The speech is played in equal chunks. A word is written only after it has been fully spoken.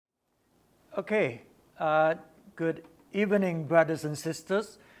Okay, good evening, brothers and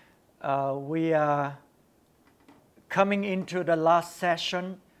sisters. We are coming into the last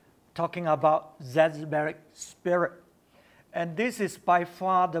session talking about Jezebelic spirit. And this is by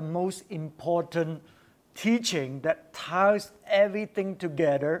far the most important teaching that ties everything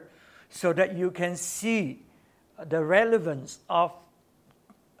together so that you can see the relevance of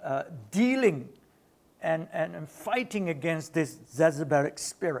dealing and fighting against this Jezebelic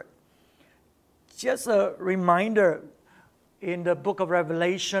spirit. Just a reminder, in the book of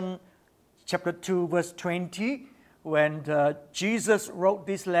Revelation, chapter 2, verse 20, when Jesus wrote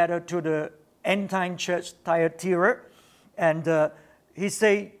this letter to the end-time church, Thyatira, and he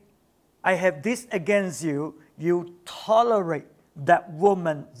said, I have this against you, you tolerate that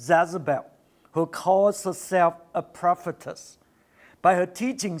woman Jezebel, who calls herself a prophetess. By her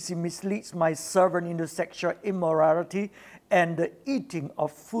teaching, she misleads my servant into sexual immorality and the eating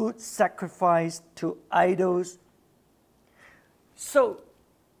of food sacrificed to idols. So,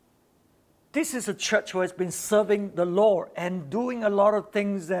 this is a church who has been serving the Lord and doing a lot of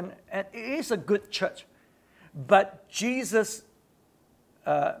things, and it is a good church. But Jesus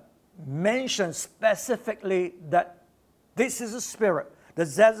mentioned specifically that this is a spirit, the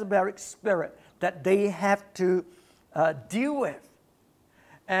Jezebelic spirit, that they have to deal with.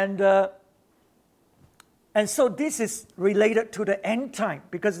 And so this is related to the end time,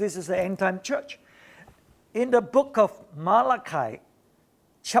 because this is the end time church. In the book of Malachi,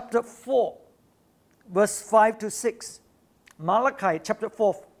 chapter 4, verse 5 to 6, Malachi chapter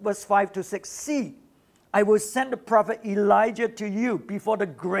 4, verse 5 to 6, see, I will send the prophet Elijah to you before the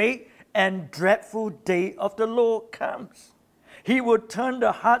great and dreadful day of the Lord comes. He will turn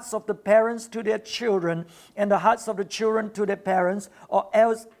the hearts of the parents to their children and the hearts of the children to their parents, or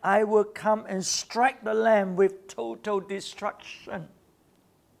else I will come and strike the land with total destruction.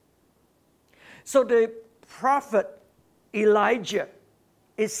 So the prophet Elijah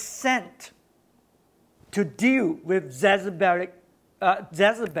is sent to deal with Jezebel.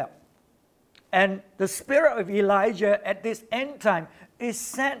 And the spirit of Elijah at this end time is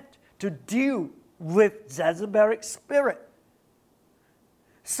sent to deal with Jezebelic spirit.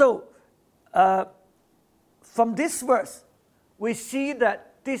 So, from this verse, we see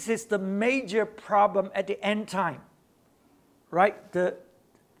that this is the major problem at the end time, right? The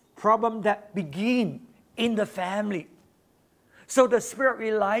problem that begins in the family. So the spirit of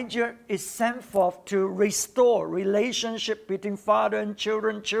Elijah is sent forth to restore relationship between father and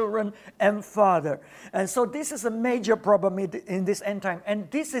children, children and father. And so this is a major problem in this end time. And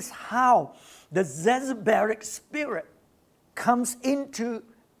this is how the Jezebelic spirit comes into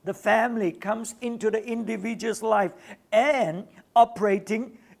the family, comes into the individual's life and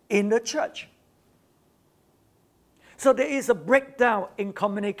operating in the church. So there is a breakdown in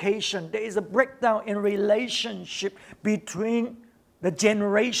communication. There is a breakdown in relationship between the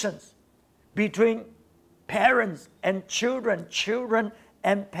generations, between parents and children, children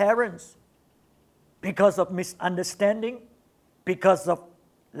and parents, because of misunderstanding, because of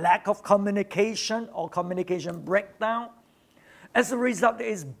lack of communication or communication breakdown. As a result, there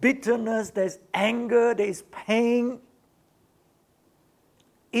is bitterness, there is anger, there is pain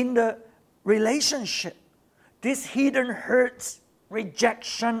in the relationship. This hidden hurts,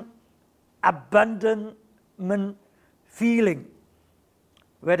 rejection, abandonment feeling,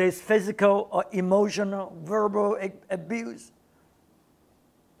 whether it's physical or emotional, verbal abuse,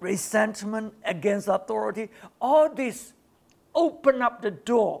 resentment against authority, all this open up the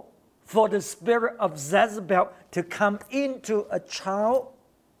door for the spirit of Jezebel to come into a child,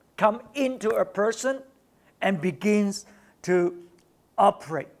 come into a person, and begins to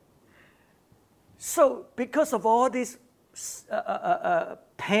operate. So, because of all this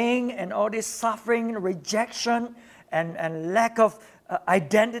pain and all this suffering, rejection, and lack of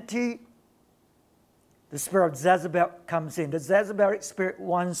identity, the spirit of Jezebel comes in. The Jezebelic spirit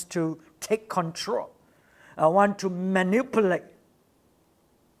wants to take control, wants to manipulate,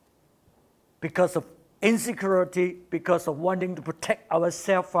 because of insecurity, because of wanting to protect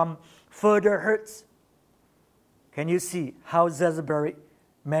ourselves from further hurts. Can you see how Jezebel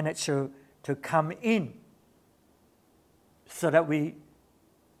managed to come in, so that we,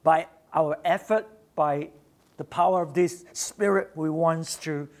 by our effort, by the power of this spirit, we want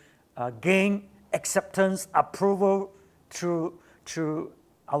to gain acceptance, approval through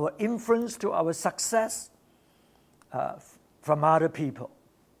our influence, to our success from other people.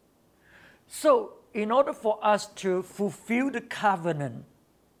 So, in order for us to fulfill the covenant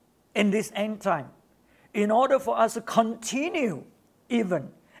in this end time, in order for us to continue even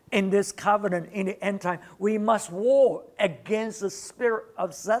in this covenant in the end time, we must war against the spirit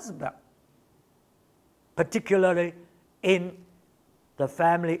of Jezebel. particularly in the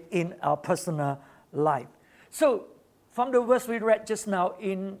family, in our personal life. So, from the verse we read just now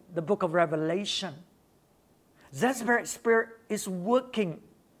in the book of Revelation, Jezebel's spirit is working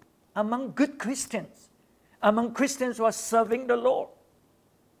among good Christians, among Christians who are serving the Lord.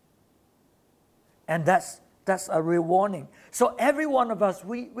 And that's a real warning. So every one of us,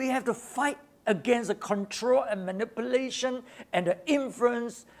 we have to fight against the control and manipulation and the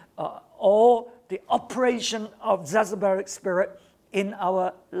influence or the operation of Jezebelic spirit in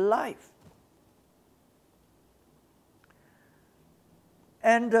our life.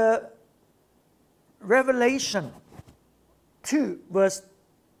 And Revelation 2, verse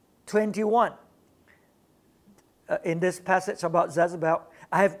 21, in this passage about Jezebel,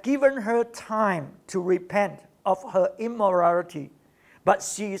 I have given her time to repent of her immorality, but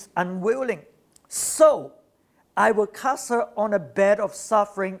she is unwilling. So I will cast her on a bed of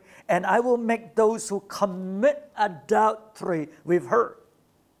suffering, and I will make those who commit adultery with her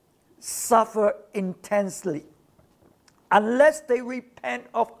suffer intensely, unless they repent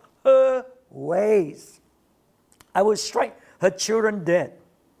of her ways. I will strike her children dead.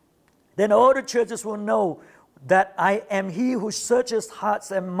 Then all the churches will know that I am he who searches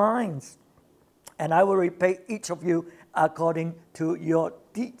hearts and minds, and I will repay each of you according to your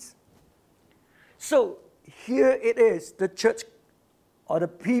deeds. So here it is, the church or the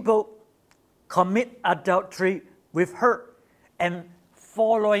people commit adultery with her and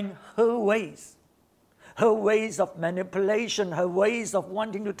following her ways of manipulation, her ways of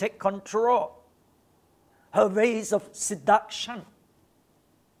wanting to take control, her ways of seduction.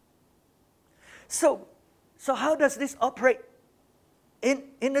 So how does this operate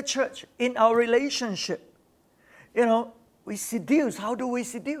in the church, in our relationship? You know, we seduce. How do we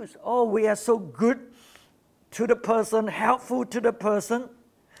seduce? Oh, we are so good to the person, helpful to the person,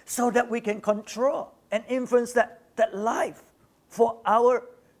 so that we can control and influence that life for our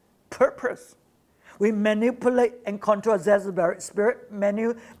purpose. We manipulate and control Jezebel's spirit,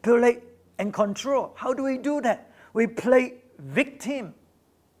 manipulate and control. How do we do that? We play victim.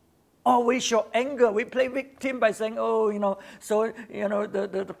 Or we show anger. We play victim by saying, the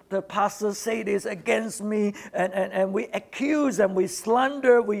pastor say this against me, and we accuse and we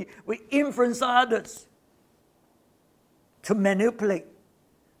slander, we influence others to manipulate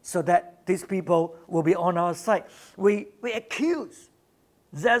so that these people will be on our side. We accuse.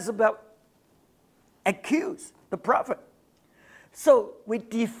 Jezebel accuse the prophet. So we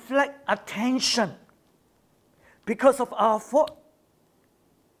deflect attention because of our fault.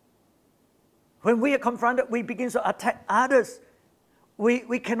 When we are confronted, we begin to attack others.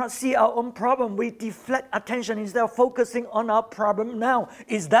 We cannot see our own problem. We deflect attention instead of focusing on our problem now.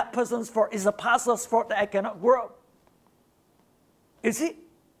 Is that person's fault? Is the pastor's fault that I cannot grow? You see?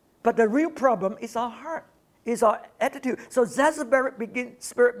 But the real problem is our heart, is our attitude. So Jezebel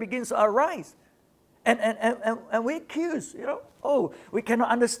spirit begins to arise. And we accuse, we cannot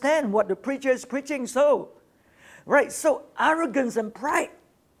understand what the preacher is preaching. So arrogance and pride,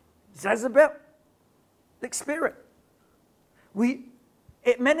 Jezebel, the spirit.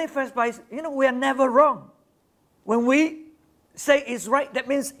 It manifests by, we are never wrong. When we say it's right, that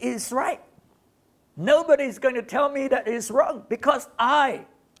means it's right. Nobody is going to tell me that it's wrong because I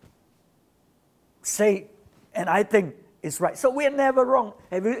say and I think it's right. So we are never wrong.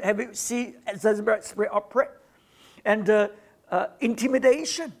 Have you seen Jezebel's spirit operate? And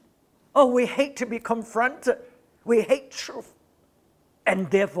intimidation. Oh, we hate to be confronted. We hate truth. And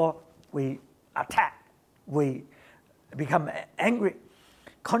therefore, we attack. We become angry.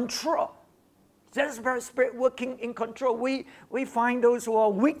 Control. Jezebel's spirit working in control. We find those who are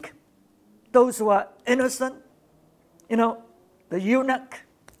weak, those who are innocent, the eunuch.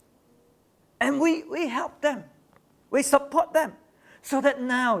 And we help them. We support them. So that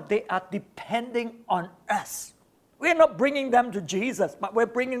now they are depending on us. We're not bringing them to Jesus, but we're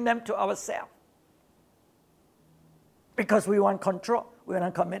bringing them to ourselves. Because we want control. We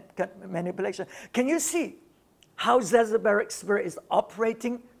want manipulation. Can you see how Jezebel's spirit is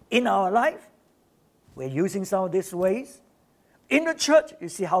operating in our life? We're using some of these ways. In the church, you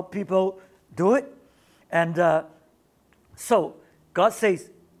see how people do it. And so God says,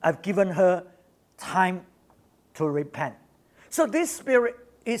 I've given her time to repent. So this spirit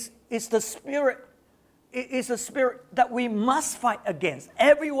is the spirit. It is a spirit that we must fight against.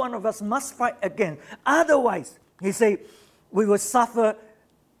 Every one of us must fight against. Otherwise, he said, we will suffer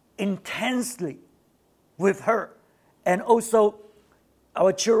intensely with her. And also,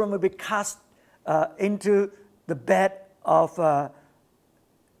 our children will be cast into the bed of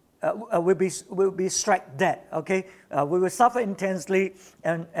will be struck dead. Okay, we will suffer intensely,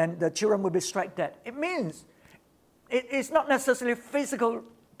 and the children will be struck dead. It means it's not necessarily physical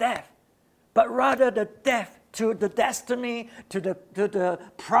death, but rather the death to the destiny, to the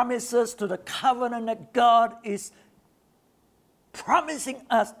promises, to the covenant that God is promising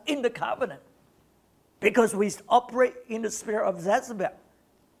us in the covenant, because we operate in the spirit of Jezebel.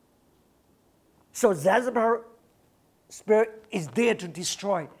 So Jezebel's spirit is there to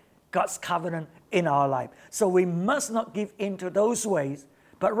destroy God's covenant in our life. So we must not give in to those ways,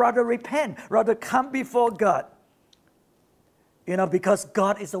 but rather repent, rather come before God. Because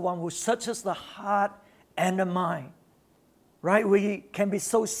God is the one who searches the heart and the mind, right? We can be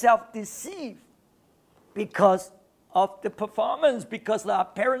so self-deceived because of the performance, because of our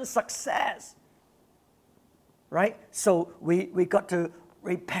parents' success, right? So we got to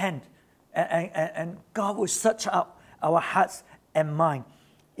repent, and God will search out our hearts and mind.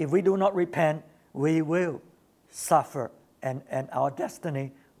 If we do not repent, we will suffer, and our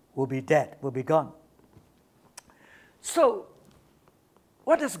destiny will be dead, will be gone. So,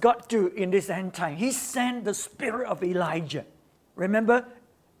 what does God do in this end time? He sent the spirit of Elijah. Remember,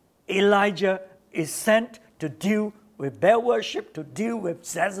 Elijah is sent to deal with Baal worship, to deal with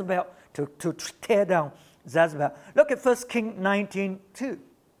Jezebel, to tear down Jezebel. Look at 1 Kings 19:2.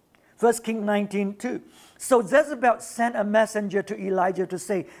 1 Kings 19:2. So Jezebel sent a messenger to Elijah to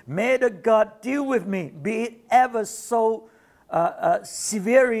say, "May the God deal with me, be it ever so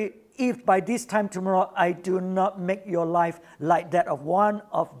severely, if by this time tomorrow I do not make your life like that of one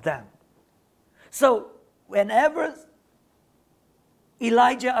of them." So whenever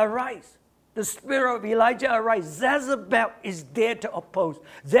Elijah arrives, the spirit of Elijah arrives, Jezebel is there to oppose.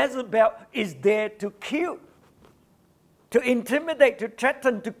 Jezebel is there to kill, to intimidate, to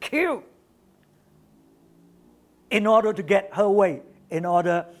threaten, to kill, in order to get her way, in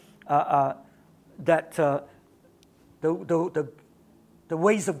order that the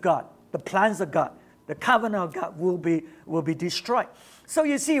ways of God, the plans of God, the covenant of God will be destroyed. So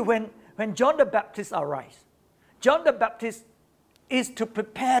you see, when John the Baptist arrives, John the Baptist is to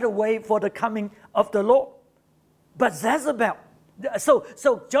prepare the way for the coming of the Lord. But Jezebel, so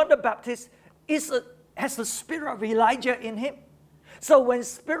John the Baptist has the spirit of Elijah in him. So when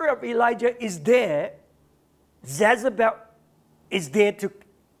spirit of Elijah is there, Jezebel is there to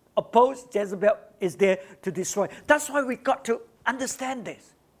oppose. Jezebel is there to destroy. That's why we got to understand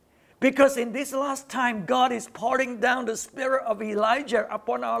this. Because in this last time, God is pouring down the spirit of Elijah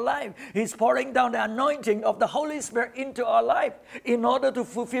upon our life. He's pouring down the anointing of the Holy Spirit into our life in order to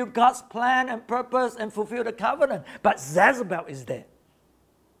fulfill God's plan and purpose and fulfill the covenant. But Jezebel is there.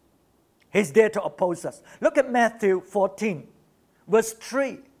 He's there to oppose us. Look at Matthew 14, verse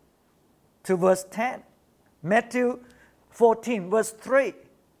 3 to verse 10. Matthew 14, verse 3.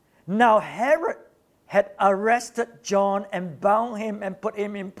 Now Herod had arrested John and bound him and put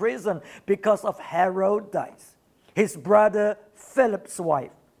him in prison because of Herodias, his brother Philip's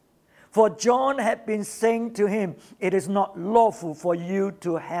wife. For John had been saying to him, "It is not lawful for you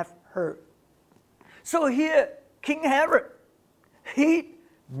to have her." So here, King Herod, he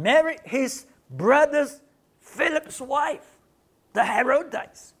married his brother's Philip's wife, the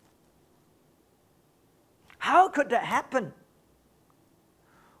Herodias. How could that happen?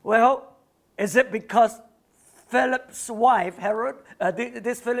 Well, is it because Philip's wife,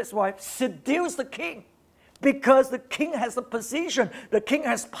 this Philip's wife, seduced the king? Because the king has a position, the king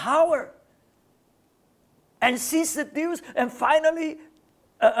has power. And she seduced, and finally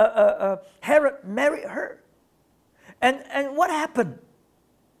Herod married her. And what happened?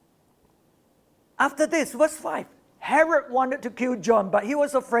 After this, verse 5. Herod wanted to kill John, but he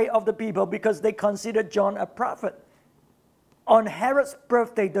was afraid of the people because they considered John a prophet. On Herod's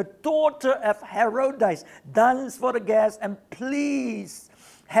birthday, the daughter of Herodias danced for the guests and pleased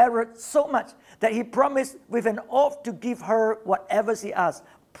Herod so much that he promised with an oath to give her whatever she asked.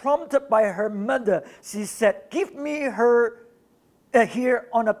 Prompted by her mother, she said, "Give me her here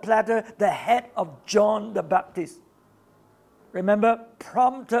on a platter the head of John the Baptist." Remember,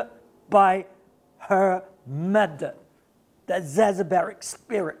 prompted by her mother, the Jezebelic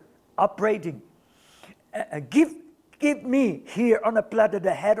spirit operating. Give me here on a platter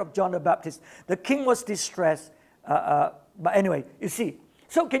the head of John the Baptist. The king was distressed. But anyway, you see.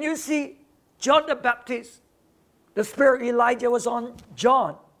 So can you see John the Baptist? The spirit of Elijah was on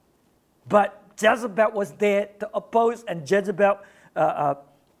John. But Jezebel was there to oppose, and Jezebel,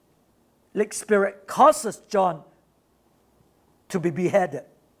 spirit causes John to be beheaded.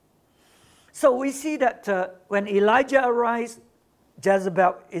 So we see that when Elijah arrives,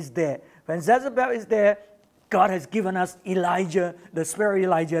 Jezebel is there. When Jezebel is there, God has given us Elijah, the spirit of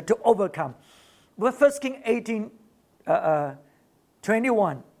Elijah, to overcome. But 1 Kings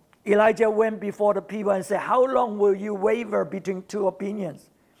 18:21, Elijah went before the people and said, how long will you waver between two opinions?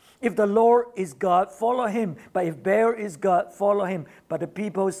 If the Lord is God, follow him. But if Baal is God, follow him. But the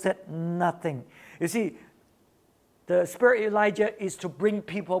people said nothing. You see, the spirit of Elijah is to bring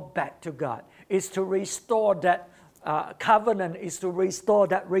people back to God, is to restore that covenant, is to restore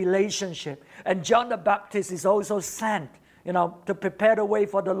that relationship. And John the Baptist is also sent, to prepare the way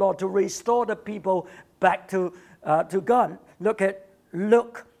for the Lord, to restore the people back to God. Look at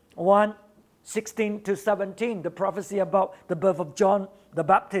Luke 1:16-17, the prophecy about the birth of John the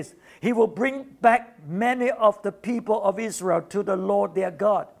Baptist. He will bring back many of the people of Israel to the Lord their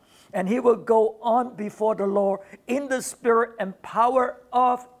God. And he will go on before the Lord in the spirit and power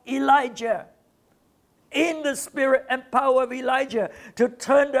of Elijah. In the spirit and power of Elijah, to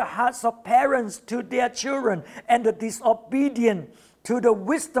turn the hearts of parents to their children and the disobedient to the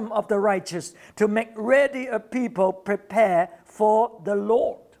wisdom of the righteous, to make ready a people prepare for the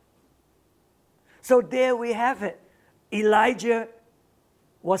Lord. So there we have it. Elijah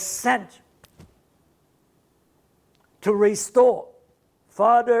was sent to restore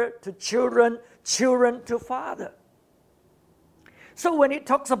father to children, children to father. So when it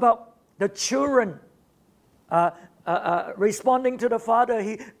talks about the children responding to the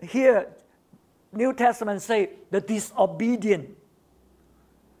father, here New Testament say the disobedient.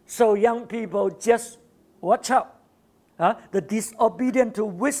 So young people, just watch out. The disobedient to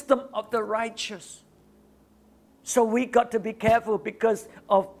wisdom of the righteous. So we got to be careful because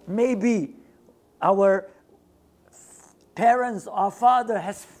of maybe our parents, our father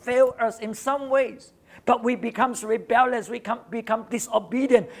has failed us in some ways. But we become rebellious, we become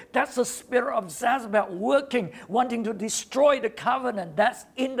disobedient. That's the spirit of Jezebel working, wanting to destroy the covenant that's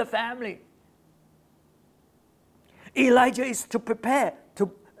in the family. Elijah is to prepare,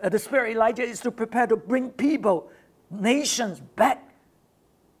 the spirit of Elijah is to prepare to bring people, nations back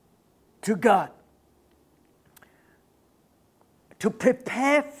to God. To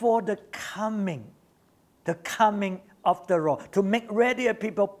prepare for the coming of the Lord. To make ready a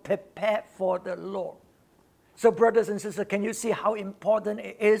people prepared for the Lord. So brothers and sisters, can you see how important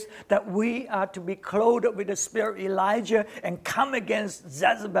it is that we are to be clothed with the spirit of Elijah and come against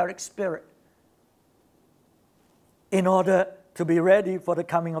Jezebelic spirit in order to be ready for the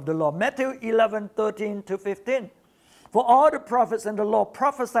coming of the Lord. Matthew 11:13-15. For all the prophets and the law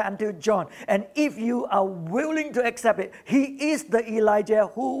prophesy until John, and if you are willing to accept it, he is the Elijah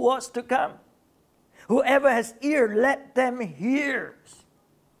who was to come. Whoever has ear, let them hear.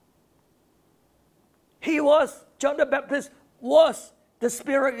 John the Baptist was the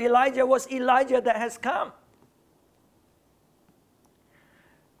spirit of Elijah, was Elijah that has come.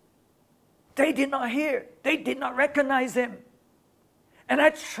 They did not hear. They did not recognize him. And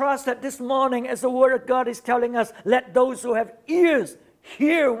I trust that this morning, as the Word of God is telling us, let those who have ears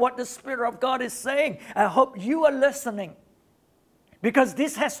hear what the Spirit of God is saying. I hope you are listening. Because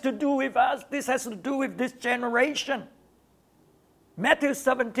this has to do with us. This has to do with this generation. Matthew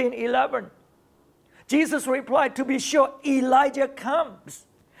 17:11. Jesus replied, to be sure, Elijah comes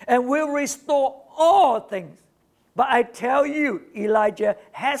and will restore all things. But I tell you, Elijah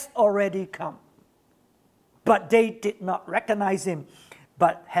has already come. But they did not recognize him,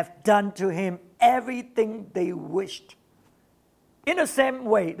 but have done to him everything they wished. In the same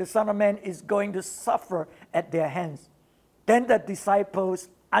way, the Son of Man is going to suffer at their hands. Then the disciples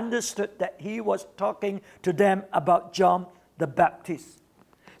understood that he was talking to them about John the Baptist.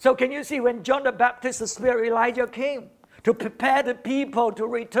 So can you see, when John the Baptist, the spirit of Elijah came to prepare the people to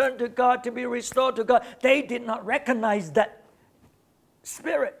return to God, to be restored to God, they did not recognize that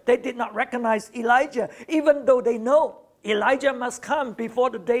spirit. They did not recognize Elijah, even though they know Elijah must come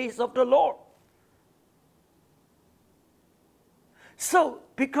before the days of the Lord. So,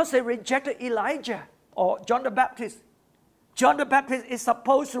 because they rejected Elijah or John the Baptist is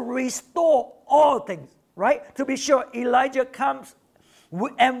supposed to restore all things, right? To be sure, Elijah comes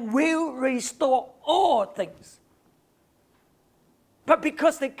and will restore all things. But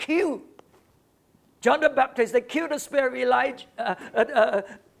because they killed John the Baptist, they killed the spirit of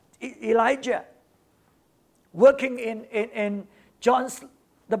Elijah working in John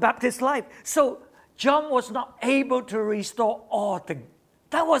the Baptist's life. So John was not able to restore all things.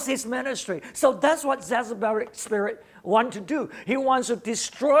 That was his ministry. So that's what Jezebelic spirit wants to do. He wants to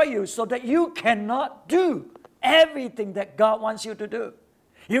destroy you so that you cannot do everything that God wants you to do.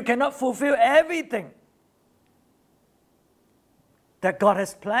 You cannot fulfill everything that God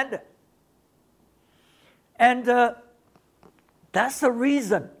has planned. And that's the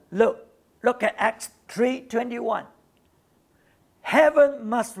reason. Look at Acts 3:21. Heaven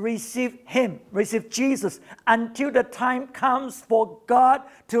must receive Jesus, until the time comes for God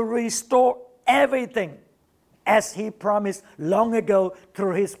to restore everything, as he promised long ago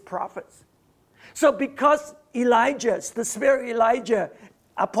through his prophets. So because Elijah, the spirit of Elijah,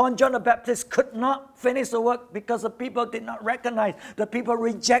 upon John the Baptist could not finish the work because the people did not recognize, the people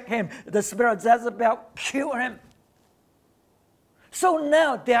reject him, the spirit of Jezebel killed him. So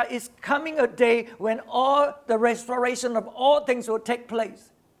now there is coming a day when all the restoration of all things will take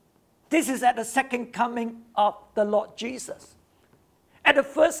place. This is at the second coming of the Lord Jesus. At the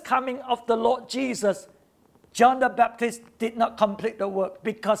first coming of the Lord Jesus, John the Baptist did not complete the work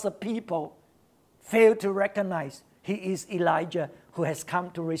because the people failed to recognize he is Elijah who has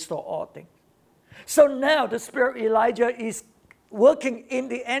come to restore all things. So now the spirit of Elijah is working in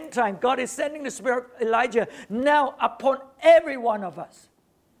the end time. God is sending the spirit of Elijah now upon every one of us,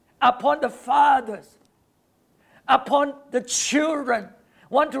 upon the fathers, upon the children,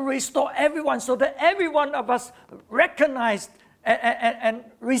 want to restore everyone so that every one of us recognize and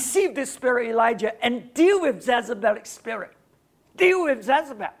receive this spirit of Elijah and deal with Jezebel's spirit. Deal with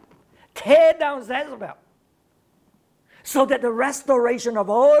Jezebel. Tear down Jezebel. So that the restoration of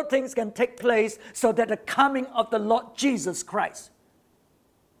all things can take place, so that the coming of the Lord Jesus Christ,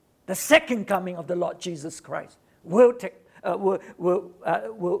 the second coming of the Lord Jesus Christ, will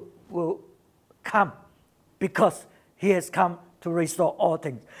come, because he has come to restore all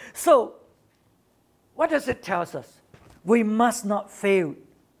things. So, what does it tell us? We must not fail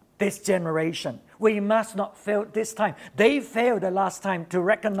this generation. We must not fail this time. They failed the last time to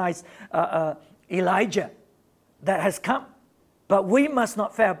recognize Elijah that has come. But we must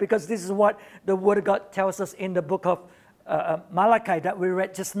not fail, because this is what the Word of God tells us in the book of Malachi that we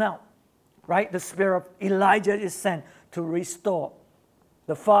read just now. Right? The spirit of Elijah is sent to restore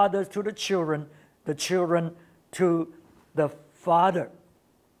the fathers to the children to the father.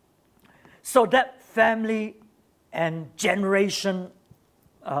 So that family and generation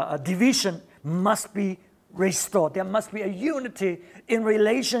division must be restored. There must be a unity in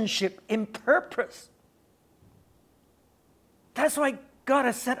relationship, in purpose. That's why God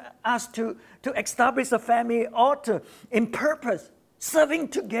has set us to establish a family altar in purpose, serving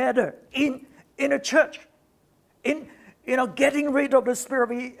together in a church, in getting rid of the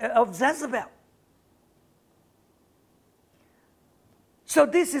spirit of Jezebel. So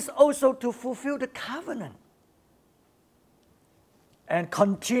this is also to fulfill the covenant and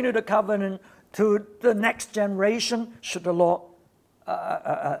continue the covenant to the next generation, should the Lord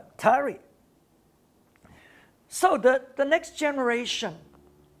tarry. So the next generation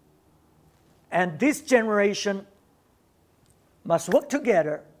and this generation must work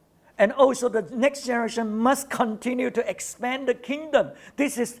together, and also the next generation must continue to expand the kingdom.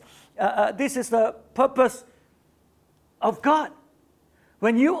 This is the purpose of God.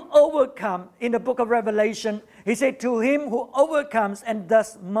 When you overcome, in the book of Revelation, he said, to him who overcomes and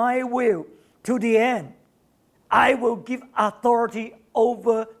does my will to the end, I will give authority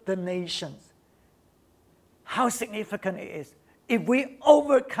over the nations. How significant it is. If we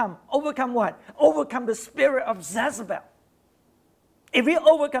overcome what? Overcome the spirit of Jezebel. If we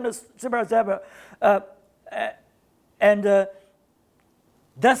overcome the spirit of Jezebel,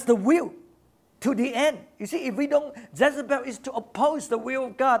 that's the will to the end. You see, if we don't, Jezebel is to oppose the will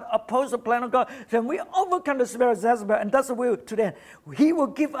of God, oppose the plan of God. Then we overcome the spirit of Jezebel, and that's the will to the end. He will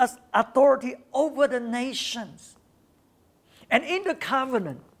give us authority over the nations. And in the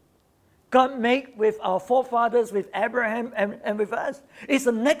covenant God made with our forefathers, with Abraham and with us, it's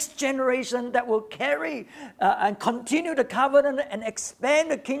the next generation that will carry and continue the covenant and expand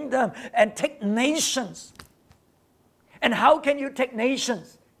the kingdom and take nations. And how can you take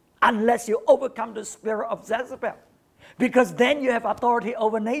nations? Unless you overcome the spirit of Jezebel. Because then you have authority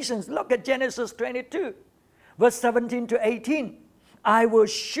over nations. Look at Genesis 22, verse 17 to 18. I will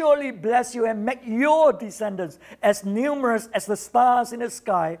surely bless you and make your descendants as numerous as the stars in the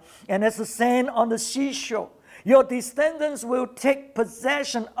sky and as the sand on the seashore. Your descendants will take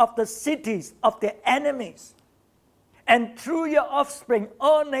possession of the cities of their enemies. And through your offspring,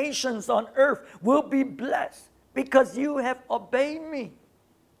 all nations on earth will be blessed because you have obeyed me.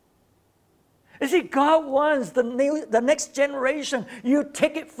 You see, God wants the next generation. You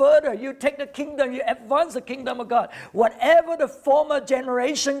take it further. You take the kingdom. You advance the kingdom of God. Whatever the former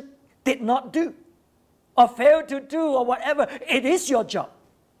generation did not do or failed to do or whatever, it is your job.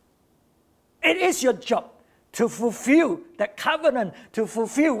 It is your job to fulfill that covenant, to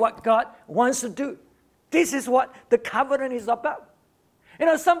fulfill what God wants to do. This is what the covenant is about. You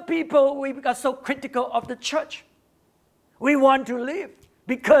know, some people, we are so critical of the church. We want to leave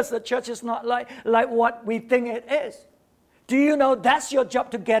because the church is not like what we think it is. Do you know that's your job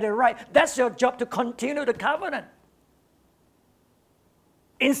to get it right? That's your job to continue the covenant.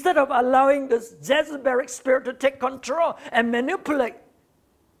 Instead of allowing the Jezebelic spirit to take control and manipulate,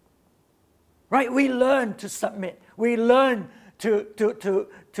 right? We learn to submit. We learn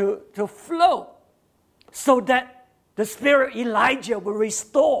to flow, so that the spirit Elijah will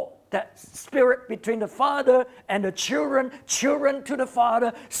restore that spirit between the father and the children to the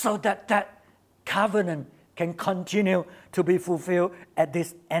father, so that that covenant can continue to be fulfilled at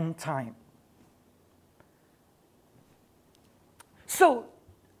this end time. So,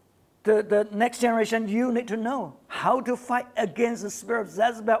 the next generation, you need to know how to fight against the spirit of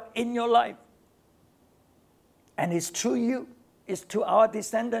Jezebel in your life. And it's through you. It's to our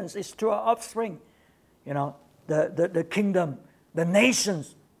descendants. It's to our offspring. You know, the kingdom, the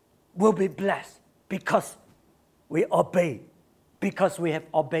nations will be blessed because we obey, because we have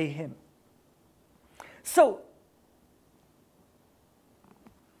obeyed him. So,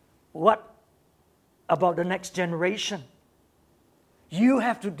 what about the next generation? You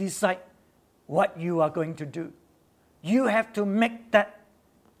have to decide what you are going to do. You have to make that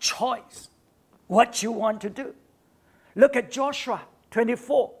choice, what you want to do. Look at Joshua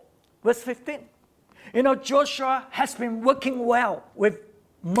 24, verse 15. You know, Joshua has been working well with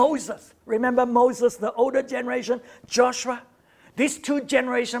Moses. Remember Moses, the older generation, Joshua? These two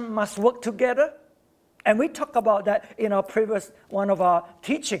generations must work together. And we talked about that in our previous one of our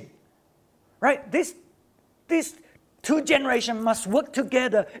teaching. Right? These two generations must work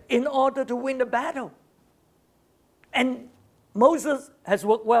together in order to win the battle. And Moses has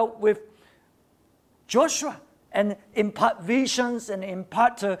worked well with Joshua and impart visions and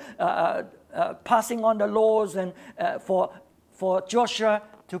impart passing on the laws and for Joshua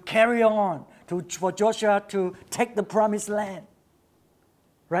to carry on, for Joshua to take the promised land.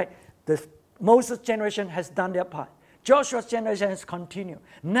 Right? The Moses' generation has done their part. Joshua's generation has continued.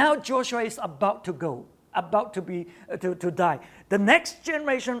 Now Joshua is about to go, about to be to die. The next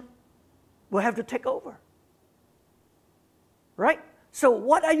generation will have to take over. Right? So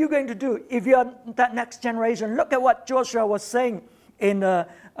what are you going to do if you are that next generation? Look at what Joshua was saying in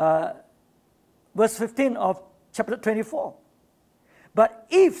verse 15 of chapter 24. But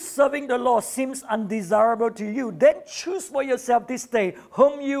if serving the Lord seems undesirable to you, then choose for yourself this day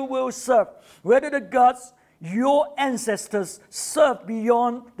whom you will serve, whether the gods your ancestors served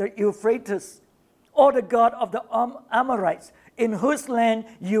beyond the Euphrates, or the God of the Amorites, in whose land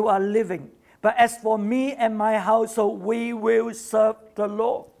you are living. But as for me and my household, we will serve the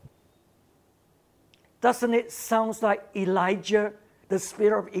Lord. Doesn't it sound like Elijah, the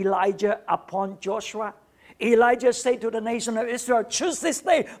spirit of Elijah upon Joshua? Elijah said to the nation of Israel, choose this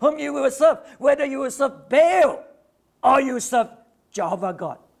day whom you will serve, whether you will serve Baal or you serve Jehovah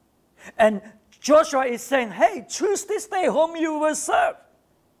God. And Joshua is saying, hey, choose this day whom you will serve.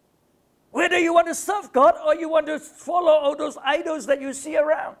 Whether you want to serve God or you want to follow all those idols that you see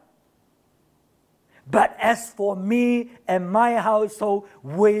around. But as for me and my household,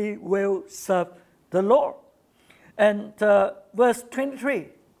 we will serve the Lord. And verse 23,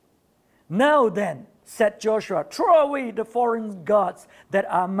 now then, said Joshua, throw away the foreign gods that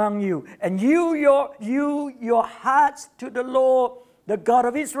are among you, and your hearts to the Lord, the God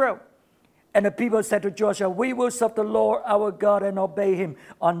of Israel. And the people said to Joshua, we will serve the Lord our God and obey him.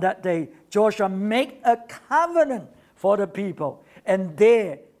 On that day, Joshua made a covenant for the people, and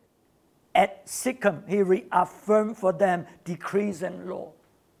there at Shechem, he reaffirmed for them decrees and law.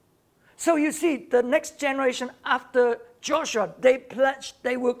 So you see, the next generation after Joshua, they pledged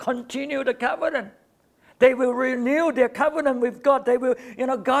they will continue the covenant. They will renew their covenant with God. They will,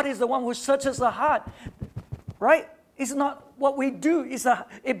 God is the one who searches the heart, right? It's not what we do.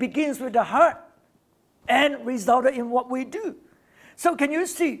 It begins with the heart and resulted in what we do. So can you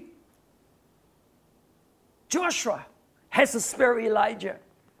see? Joshua has the spirit of Elijah.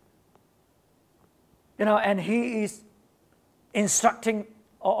 And he is instructing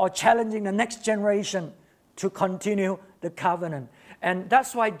or challenging the next generation to continue the covenant. And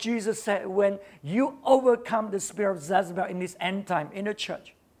that's why Jesus said, when you overcome the spirit of Jezebel in this end time in the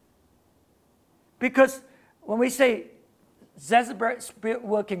church. Because when we say Jezebel spirit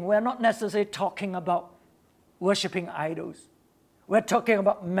working, we're not necessarily talking about worshiping idols. We're talking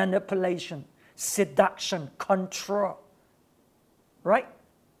about manipulation, seduction, control. Right?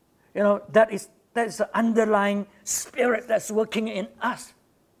 That is the underlying spirit that's working in us.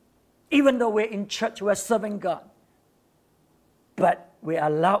 Even though we're in church, we're serving God. But we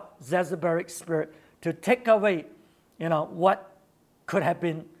allow Jezebelic spirit to take away, what could have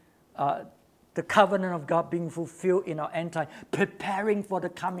been the covenant of God being fulfilled in our end time, preparing for the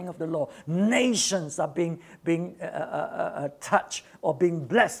coming of the Lord. Nations are being touched or being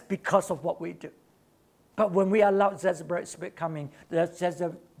blessed because of what we do. But when we allow Jezebelic spirit coming, the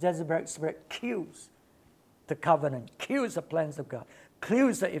Jezebelic spirit kills the covenant, kills the plans of God,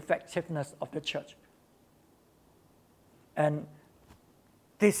 kills the effectiveness of the church. And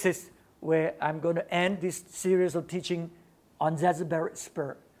this is where I'm going to end this series of teaching on Jezebelic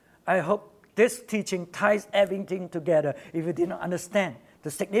spirit. I hope this teaching ties everything together. If you didn't understand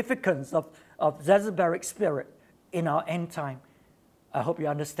the significance of Jezebelic spirit in our end time, I hope you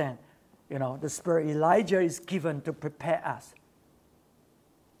understand. The spirit Elijah is given to prepare us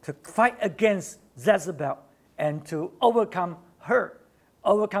to fight against Jezebel and to overcome her,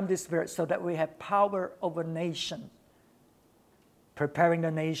 overcome this spirit so that we have power over nations, preparing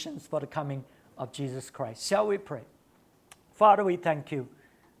the nations for the coming of Jesus Christ. Shall we pray? Father, we thank you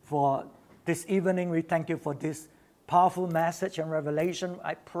for this evening. We thank you for this powerful message and revelation.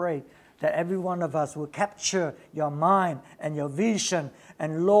 I pray that every one of us will capture your mind and your vision.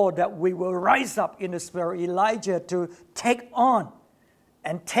 And Lord, that we will rise up in the spirit of Elijah to take on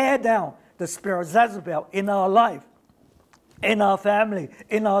and tear down the spirit of Jezebel in our life, in our family,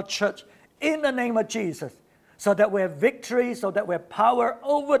 in our church, in the name of Jesus, so that we have victory, so that we have power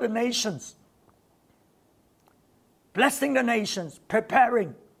over the nations, blessing the nations,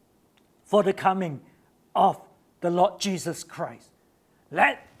 preparing for the coming of the Lord Jesus Christ.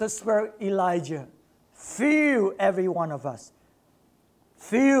 Let the spirit Elijah fill every one of us.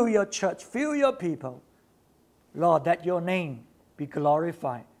 Fill your church, fill your people. Lord, that your name be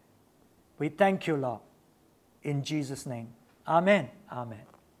glorified. We thank you, Lord, in Jesus' name. Amen. Amen.